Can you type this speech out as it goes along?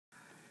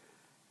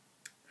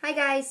Hi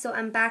guys, so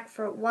I'm back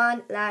for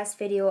one last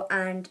video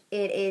and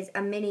it is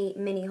a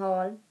mini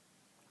haul.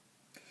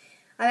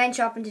 I went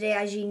shopping today,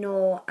 as you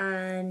know,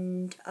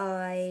 and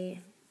I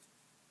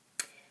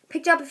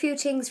picked up a few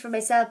things for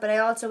myself, but I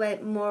also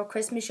went more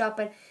Christmas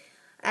shopping.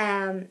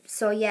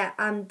 So yeah,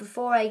 and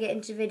before I get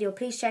into the video,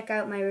 please check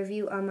out my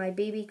review on my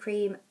BB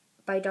cream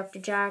by Dr.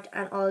 Jart,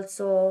 and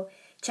also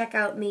check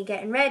out me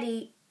getting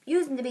ready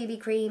using the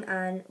BB cream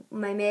and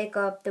my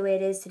makeup the way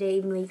it is today,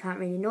 even though you can't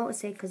really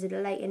notice it because of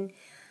the lighting.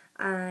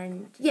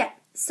 And yeah,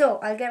 so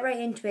I'll get right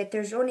into it.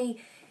 There's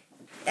only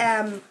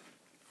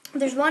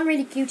there's one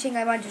really cute thing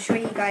I want to show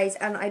you guys,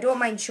 and I don't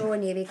mind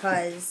showing you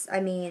because I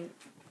mean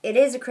it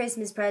is a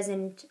Christmas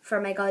present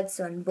for my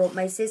godson, but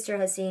my sister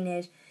has seen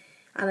it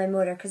and my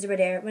mother because they were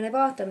there when I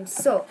bought them.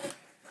 So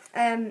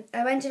I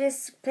went to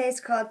this place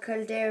called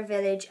Kildare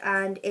Village,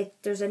 and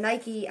there's a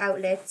Nike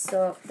outlet,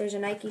 so there's a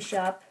Nike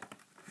shop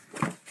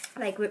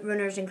like with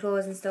runners and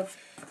clothes and stuff.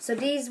 So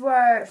these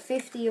were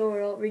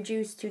 €50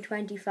 reduced to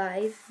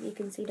 25. You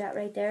can see that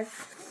right there.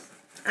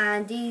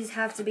 And these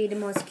have to be the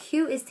most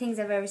cutest things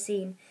I've ever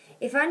seen.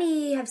 If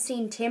any have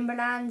seen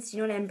Timberlands,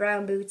 you know them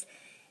brown boots,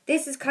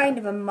 this is kind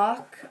of a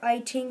mock, I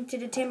think, to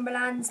the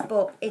Timberlands,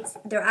 but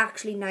they're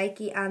actually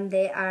Nike and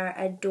they are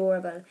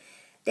adorable.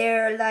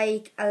 They're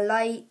like a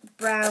light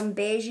brown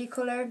beigey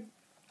colour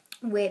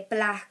with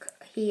black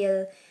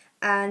heel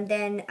and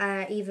then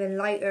even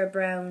lighter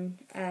brown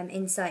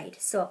inside.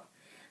 So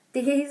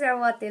these are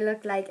what they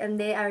look like, and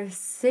they are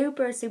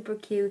super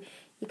cute.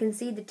 You can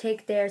see the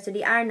tick there, so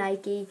they are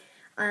Nike,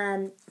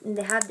 and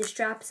they have the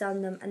straps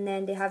on them, and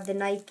then they have the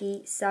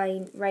Nike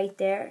sign right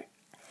there.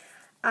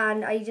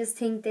 And I just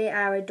think they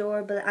are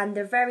adorable, and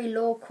they're very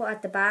low cut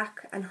at the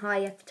back and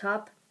high at the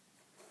top.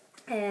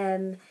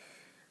 And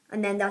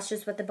then that's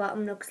just what the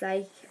bottom looks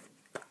like.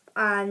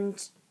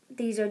 And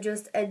these are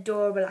just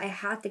adorable. I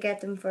had to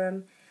get them for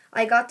him.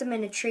 I got them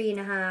in a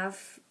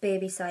 3.5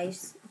 baby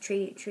size,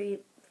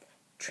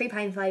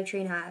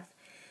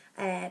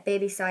 3.5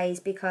 baby size,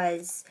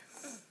 because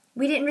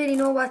we didn't really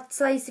know what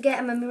size to get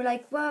him, and we were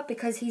like, what?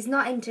 Because he's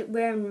not into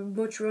wearing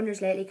much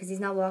runners lately because he's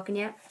not walking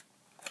yet,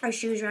 or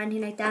shoes or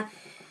anything like that.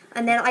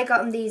 And then I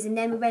got him these, and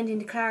then we went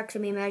into Clark's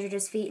and we measured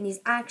his feet, and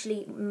he's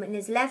actually, in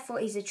his left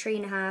foot he's a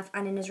 3.5,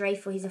 and in his right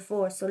foot he's a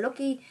 4. So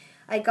lucky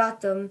I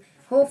got them.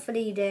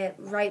 Hopefully the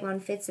right one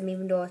fits him,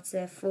 even though it's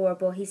a 4.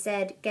 But he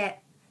said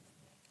get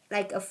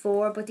like a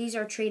 4, but these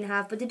are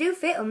 3.5. But they do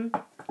fit him.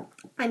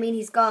 I mean,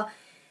 he's got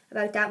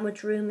about that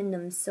much room in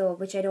them, so,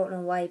 which I don't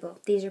know why,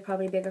 but these are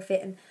probably bigger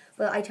fitting.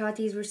 But I thought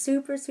these were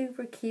super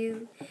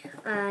cute,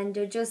 and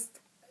they're just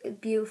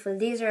beautiful.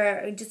 These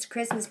are just a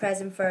Christmas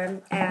present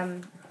for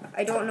him.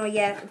 I don't know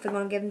yet if I'm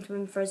going to give them to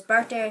him for his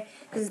birthday,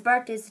 because his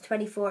birthday is the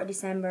 24th of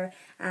December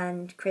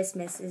and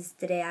Christmas is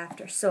the day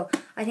after. So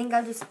I think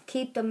I'll just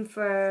keep them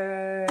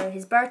for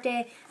his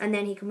birthday, and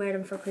then he can wear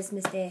them for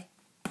Christmas Day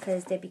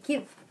because they'd be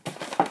cute.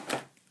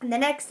 And the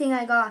next thing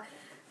I got,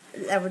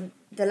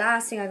 the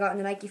last thing I got in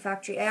the Nike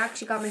factory, I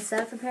actually got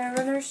myself a pair of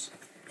runners.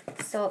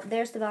 So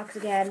there's the box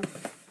again.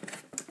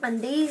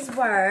 And these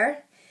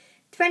were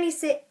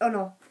 26, oh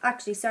no,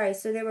 actually sorry,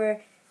 so they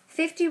were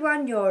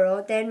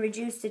 €51, then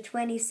reduced to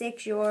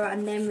 €26,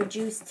 and then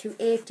reduced to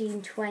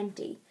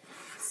 18.20.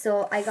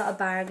 So I got a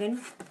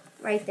bargain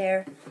right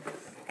there.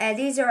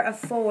 These are a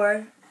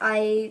 4.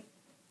 I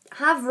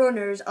have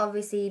runners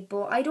obviously,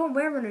 but I don't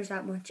wear runners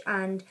that much,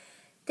 and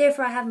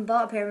therefore I haven't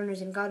bought a pair of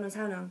runners in God knows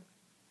how long.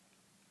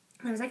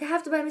 And I was like, I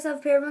have to buy myself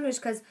a pair of runners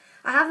because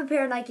I have a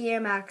pair of Nike Air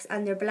Max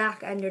and they're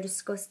black and they're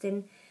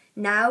disgusting.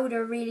 Now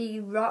they're really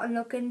rotten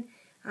looking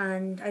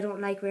and I don't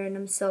like wearing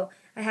them, so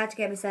I had to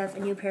get myself a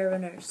new pair of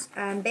runners.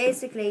 And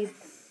basically,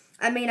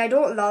 I mean, I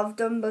don't love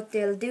them, but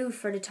they'll do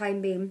for the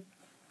time being.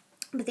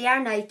 But they are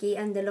Nike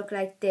and they look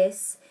like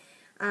this,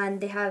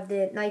 and they have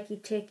the Nike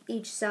tick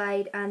each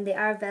side, and they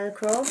are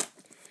Velcro.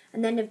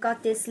 And then they've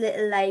got this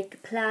little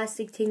like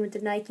plastic thing with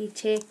the Nike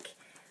tick,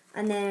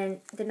 and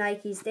then the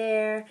Nikes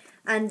there,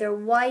 and they're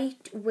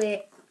white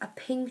with a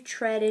pink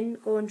threading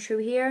going through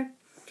here,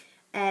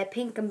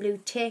 pink and blue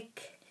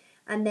tick,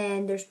 and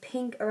then there's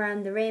pink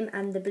around the rim,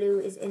 and the blue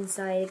is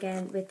inside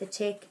again with the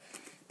tick.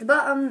 The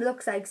bottom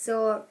looks like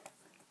so.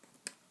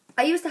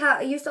 I used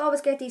to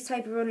always get these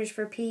type of runners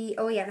for PE.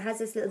 Oh yeah, it has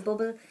this little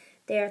bubble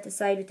there at the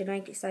side with the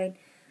Nike sign.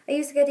 I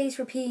used to get these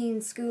for PE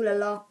in school a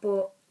lot,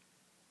 but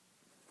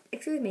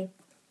excuse me.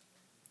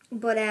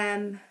 But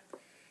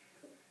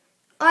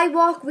I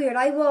walk weird.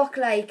 I walk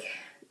like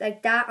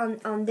that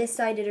on this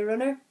side of the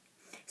runner.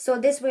 So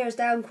this wears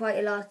down quite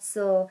a lot.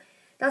 So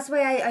that's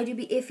why I do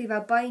be iffy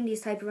about buying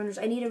these type of runners.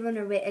 I need a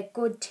runner with a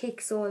good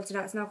thick sole so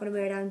that's not going to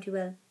wear down too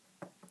well.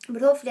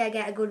 But hopefully I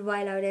get a good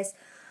while out of this.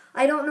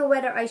 I don't know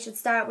whether I should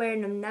start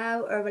wearing them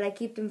now or will I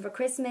keep them for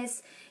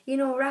Christmas. You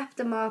know, wrap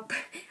them up.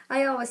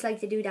 I always like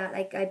to do that.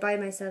 Like I buy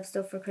myself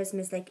stuff for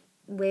Christmas like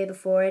way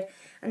before it.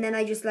 And then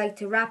I just like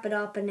to wrap it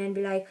up and then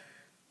be like,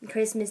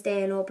 Christmas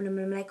Day and open them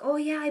and I'm like, oh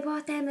yeah, I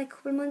bought them like a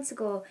couple of months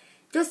ago,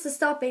 just to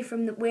stop me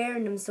from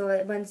wearing them, so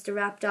that once they're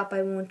wrapped up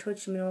I won't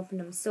touch them and open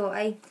them. So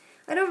I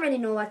don't really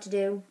know what to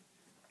do.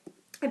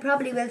 I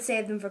probably will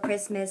save them for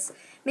Christmas.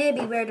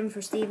 Maybe wear them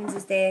for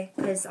Stephen's Day,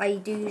 because I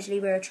do usually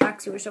wear a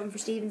tracksuit or something for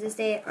Stephen's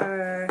Day,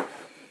 or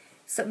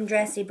something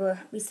dressy, but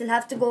we still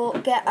have to go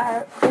get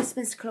our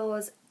Christmas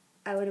clothes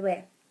out of the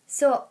way.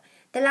 So,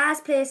 the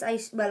last place I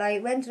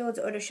went to loads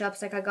of other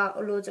shops, like I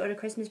got loads of other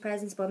Christmas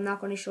presents, but I'm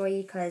not going to show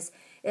you because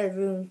it'll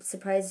ruin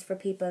surprises for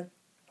people.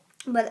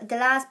 But the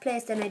last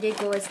place then I did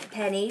go is to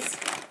Penny's.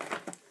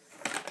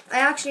 I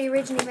actually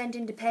originally went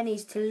into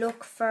Penny's to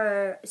look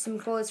for some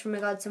clothes for my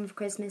godson for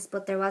Christmas,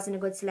 but there wasn't a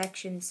good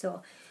selection,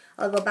 so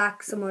I'll go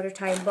back some other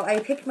time. But I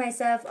picked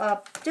myself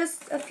up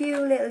just a few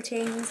little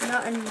things,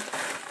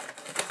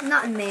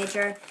 nothing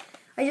major.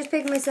 I just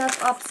picked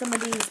myself up some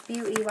of these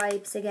beauty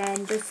wipes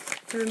again,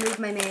 just to remove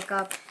my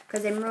makeup,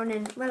 because I'm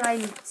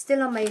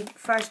still on my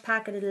first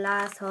packet of the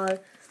last haul,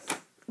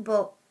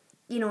 but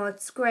you know,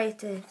 it's great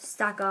to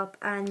stack up.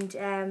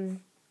 And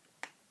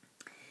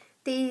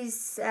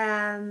these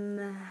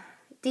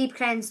deep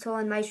cleanse,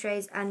 tone,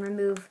 moisturize and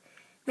remove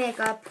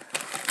makeup,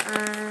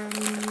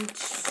 and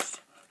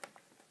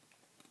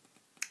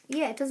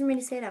yeah, it doesn't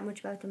really say that much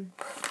about them.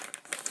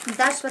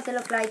 That's what they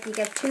look like. You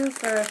get 2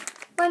 for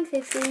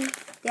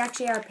 $1.50. They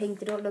actually are pink.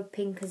 They don't look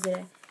pink because of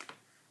the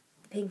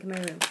pink in my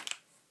room.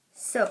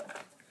 So,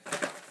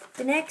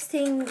 the next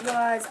thing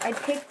was I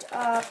picked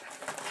up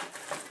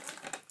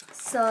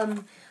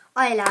some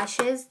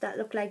eyelashes that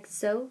look like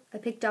so. I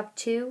picked up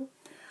 2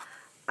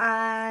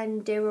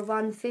 and they were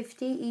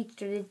 $1.50 each.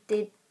 They're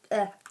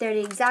the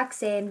exact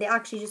same. They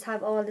actually just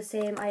have all the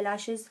same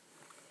eyelashes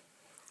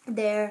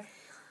there.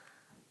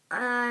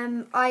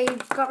 I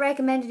got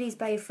recommended these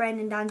by a friend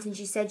in dance, and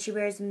she said she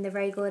wears them, they're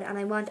very good, and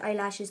I want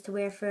eyelashes to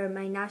wear for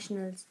my North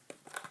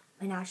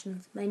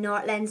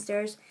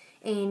Leinsters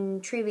in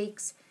 3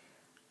 weeks.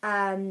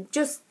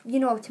 Just, you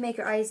know, to make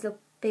your eyes look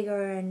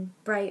bigger and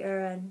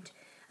brighter, and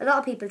a lot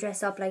of people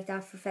dress up like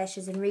that for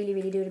feshes and really,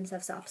 really do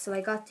themselves up. So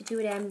I got the 2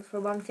 of them for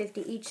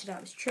 $1.50 each, so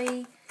that was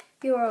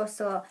 €3.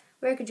 So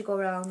where could you go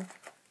wrong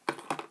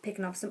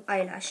picking up some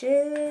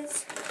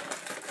eyelashes?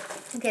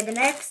 Okay, the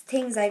next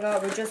things I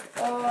got were just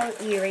all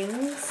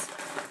earrings.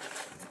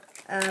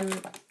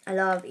 I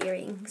love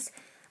earrings.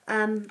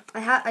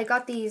 I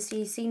got these,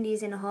 you've seen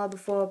these in a haul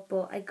before,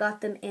 but I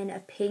got them in a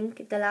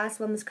pink. The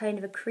last one was kind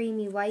of a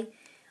creamy white.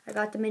 I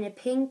got them in a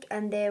pink,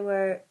 and they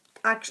were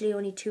actually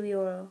only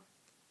 €2.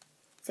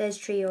 It says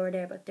 €3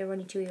 there, but they're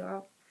only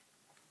 €2.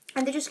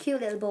 And they're just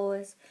cute little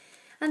bows.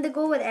 And they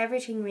go with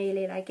everything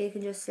really, like you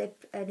can just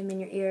slip them in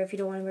your ear if you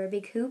don't want to wear a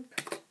big hoop.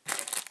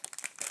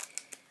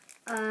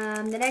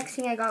 The next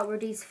thing I got were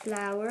these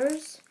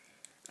flowers,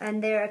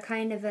 and they're a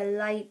kind of a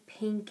light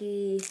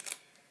pinky,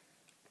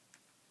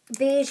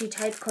 beigey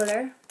type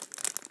colour,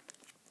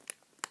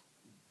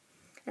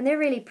 and they're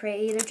really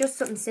pretty. They're just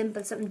something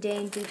simple, something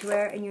dainty to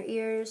wear in your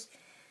ears.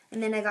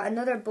 And then I got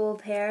another bow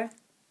pair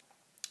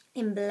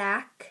in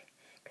black,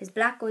 because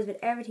black goes with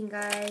everything,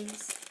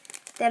 guys.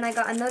 Then I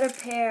got another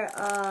pair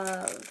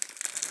of,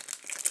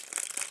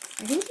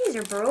 I think these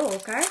are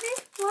broke, are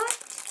they? What?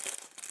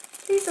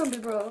 Please don't be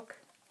broke.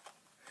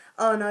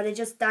 Oh no, they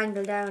just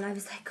dangle down. I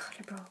was like, God,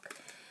 they're broke.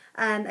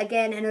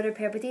 Again, another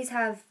pair, but these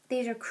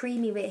are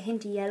creamy with a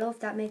hint of yellow, if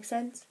that makes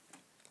sense.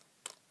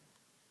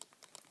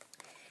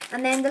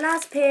 And then the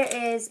last pair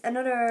is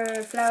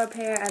another flower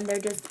pair, and they're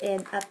just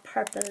in a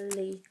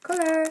purpley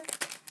colour.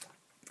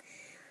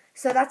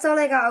 So that's all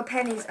I got at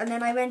Penny's. And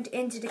then I went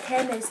into the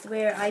chemist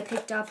where I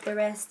picked up the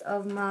rest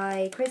of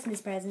my Christmas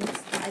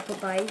presents that I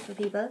could buy for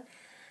people.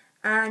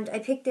 And I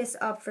picked this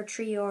up for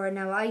 €3.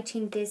 Now I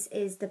think this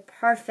is the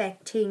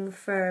perfect thing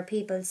for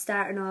people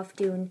starting off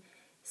doing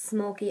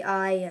smoky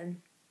eye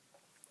and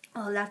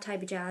all that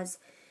type of jazz.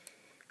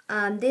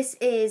 This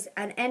is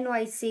an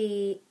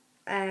NYC,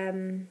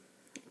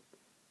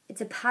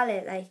 it's a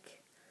palette, like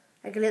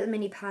a little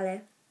mini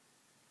palette.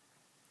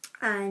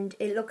 And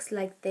it looks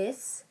like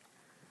this.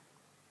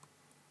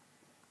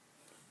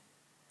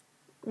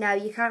 Now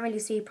you can't really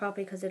see it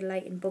properly because of the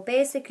lighting, but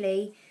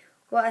basically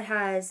what it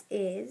has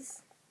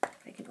is,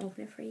 if I can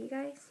open it for you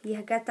guys,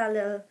 you get that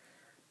little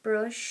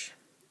brush.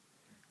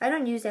 I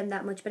don't use them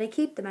that much, but I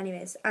keep them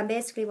anyways. And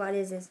basically what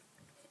it is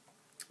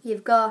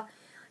you've got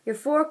your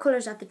 4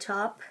 colours at the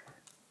top,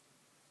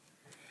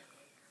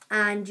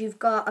 and you've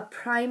got a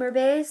primer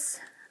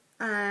base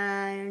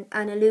and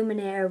an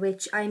illuminator,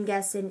 which I'm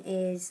guessing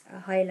is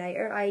a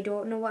highlighter. I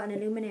don't know what an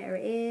illuminator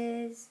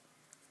is.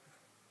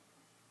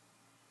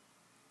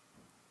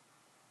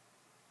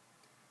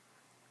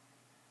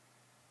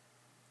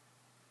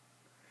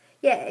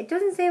 Yeah, it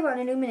doesn't say what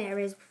an illuminator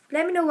is.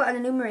 Let me know what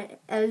an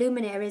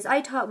illuminator is.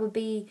 I thought it would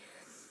be,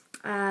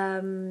 you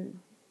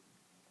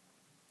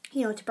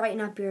know, to brighten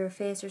up your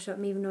face or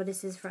something, even though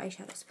this is for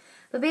eyeshadows.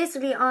 But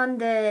basically on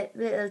the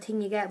little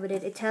thing you get with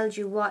it, it tells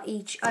you what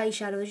each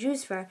eyeshadow is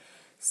used for.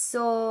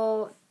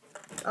 So,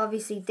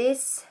 obviously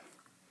this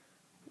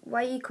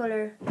whitey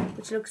colour,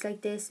 which looks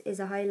like this, is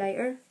a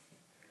highlighter.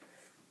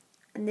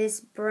 And this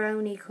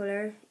brownie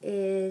colour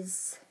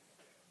is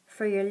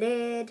for your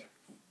lid.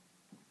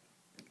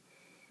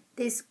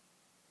 This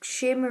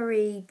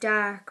shimmery,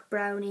 dark,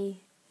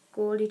 browny,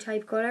 goldy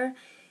type colour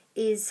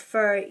is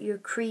for your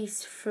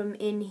crease from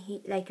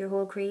in like your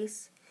whole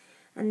crease.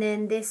 And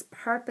then this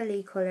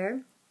purpley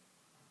colour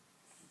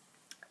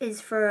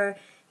is for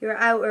your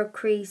outer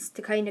crease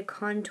to kind of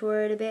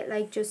contour it a bit,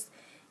 like just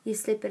you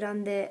slip it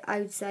on the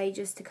outside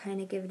just to kind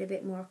of give it a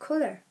bit more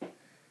colour.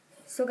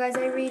 So guys,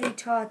 I really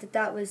thought that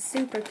that was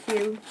super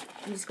cute.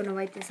 I'm just going to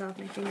wipe this off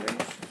my fingers.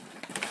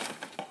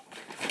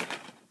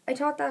 I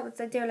thought that was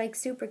like, they're like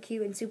super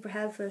cute and super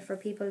helpful for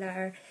people that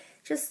are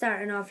just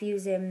starting off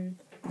using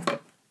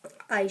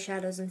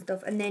eyeshadows and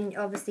stuff. And then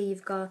obviously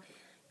you've got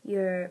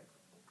your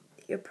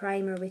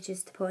primer, which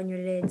is to put on your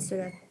lids so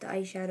that the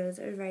eyeshadows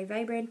are very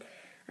vibrant.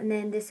 And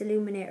then this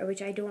illuminator,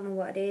 which I don't know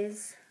what it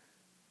is.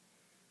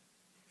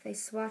 If I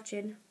swatch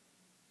it,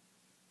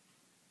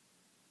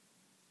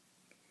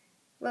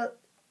 well,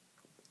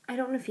 I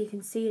don't know if you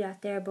can see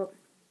that there, but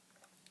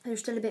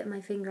there's still a bit on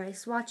my finger. I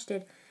swatched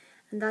it,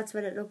 and that's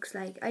what it looks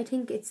like. I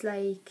think it's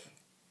like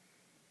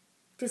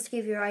just to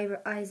give your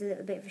eyes a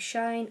little bit of a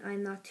shine.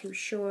 I'm not too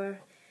sure.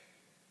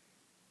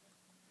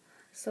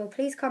 So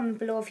please comment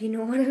below if you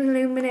know what an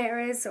illuminator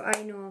is, so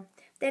I know.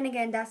 Then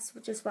again, that's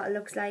just what it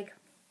looks like.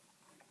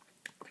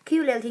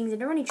 Cute little things,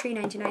 and they're only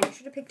 $3.99. I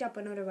should have picked up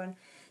another one.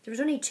 There was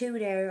only 2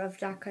 there of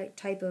that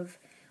type of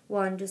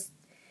one. Just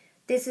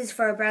this is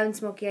for a brown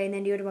smoky eye, and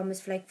then the other one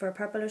was for a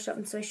purple or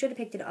something. So I should have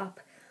picked it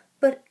up.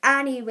 But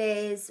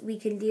anyways, we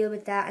can deal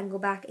with that and go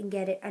back and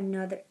get it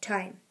another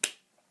time.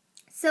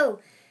 So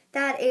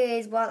that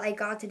is what I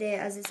got today.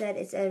 As I said,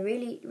 it's a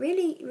really,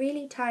 really,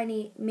 really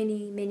tiny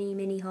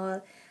mini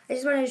haul. I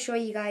just wanted to show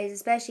you guys,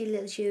 especially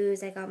little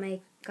shoes. I got my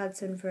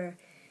godson for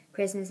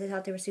Christmas. I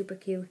thought they were super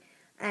cute.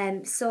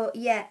 So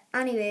yeah,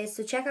 anyways,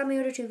 so check out my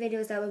other 2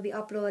 videos that will be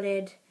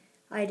uploaded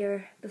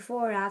either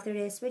before or after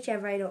this,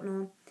 whichever, I don't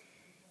know.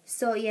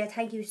 So yeah,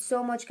 thank you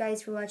so much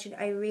guys for watching.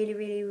 I really,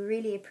 really,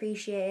 really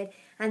appreciate it.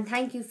 And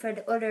thank you for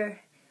the other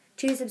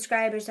 2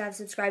 subscribers that have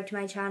subscribed to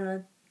my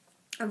channel.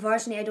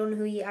 Unfortunately, I don't know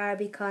who you are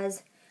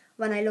because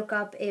when I look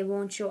up, it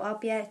won't show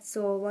up yet.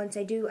 So once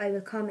I do, I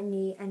will comment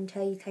you and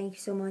tell you thank you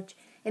so much.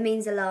 It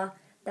means a lot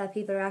that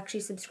people are actually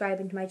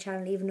subscribing to my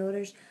channel, even though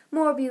there's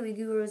more beauty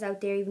gurus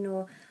out there, even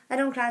though I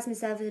don't class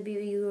myself as a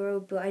beauty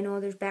guru, but I know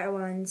there's better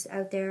ones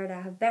out there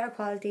that have better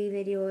quality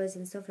videos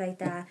and stuff like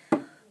that.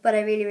 But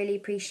I really, really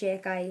appreciate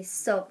it, guys.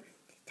 So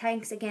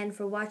thanks again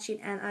for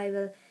watching, and I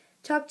will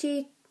talk to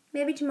you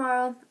maybe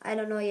tomorrow. I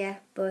don't know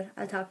yet, but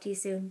I'll talk to you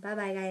soon. Bye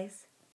bye, guys.